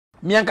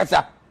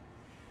miankasa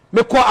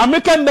me ko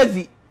American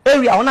Embassy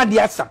area ona de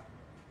asa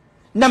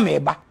na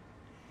meba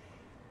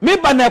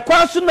na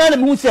kwa so na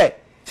me hu say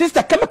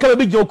sister kama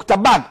be je okuta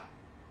bag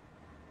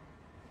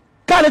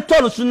ka le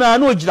toro so na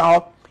ogira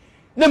ho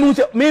na me hu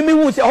say me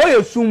hu say ho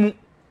ye sumu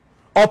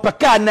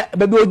opaka na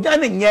be be ogia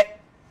na nye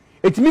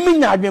etimi mi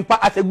nya adwen pa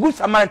as a good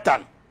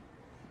Samaritan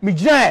mi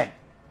gina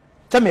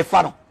te me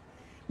fa no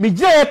mi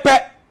gina pe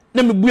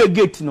na me bue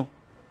gate no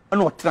na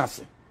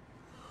otrase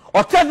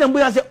na mbu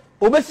ya say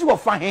obesi wo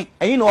fa hen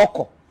eyin na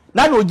okọ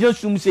na ogia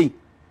sum say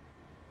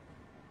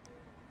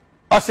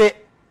I say,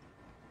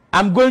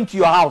 I'm going to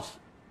your house.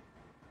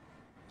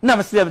 Now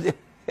I say,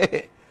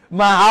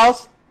 my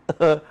house?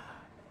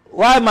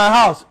 Why my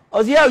house?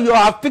 I say, yeah, you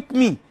have picked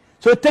me,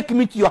 so take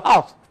me to your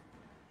house.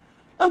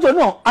 I said,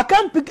 no, I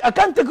can't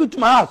take you to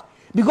my house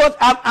because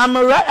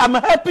I'm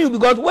helping you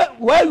because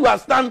where you are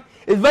standing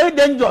is very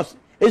dangerous.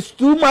 It's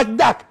too much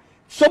dark.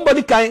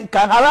 Somebody can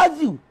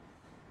harass you.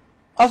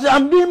 I said,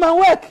 I'm doing my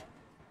work.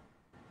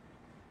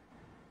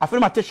 I feel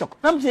my take shock.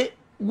 I say,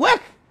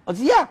 work? I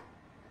said, yeah.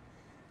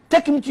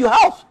 Take him to your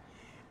house.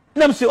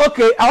 And I'm say,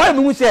 okay, I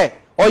want to say,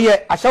 oh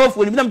yeah, I shower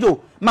for him.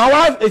 My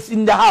wife is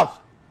in the house.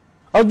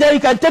 Or then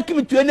you can take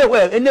him to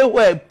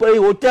anywhere, play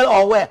hotel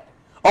or where.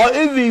 Or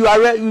if you are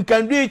ready, you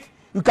can do it,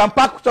 you can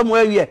park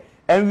somewhere here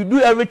and you do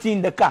everything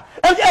in the car.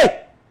 And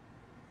hey,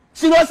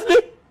 seriously?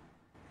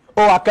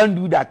 Oh, I can't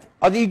do that.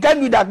 Or you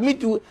can't do that. Me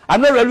too.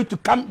 I'm not ready to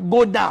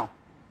go down.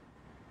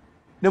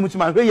 Then much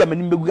man, hey, I'm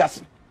in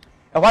Begasi.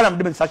 And while I'm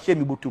doing such a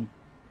me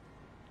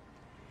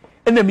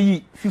and then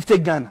me 50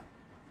 Ghana.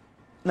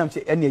 Nam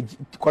say energy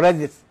correct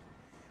this.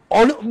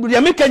 All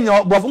the make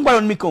your bofun gba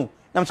on me kon.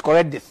 Nam say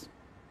correct this.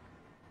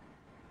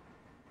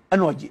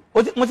 Anoji.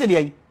 What say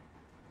dey?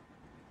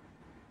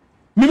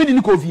 Mimi di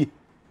ni ko vie.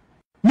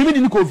 Mimi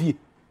di ni ko vie.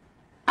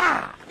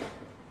 Ah.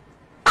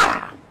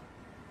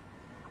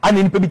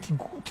 Ani ni pe bi ti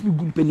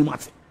gu pe ni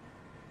mate.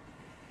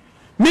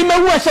 Mi ma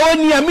wu asawo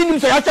ni a minim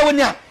so ya asawo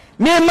ni a.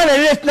 Mi ma na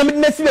rest na mi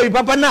na si be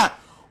papa na.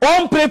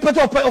 On play pet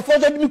of for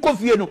so mi ko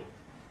vie no.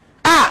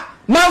 Ah.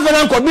 Now for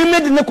uncle, me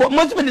made the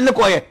most made the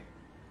coy.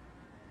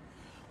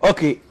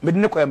 Okay,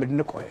 made the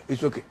coy.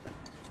 It's okay.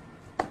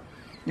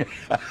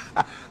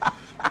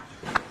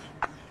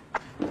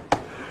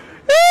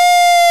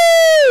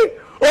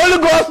 Only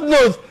God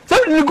knows.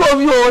 Something go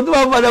of you,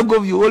 what father go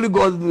of you, only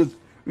God knows.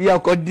 We are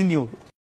continue.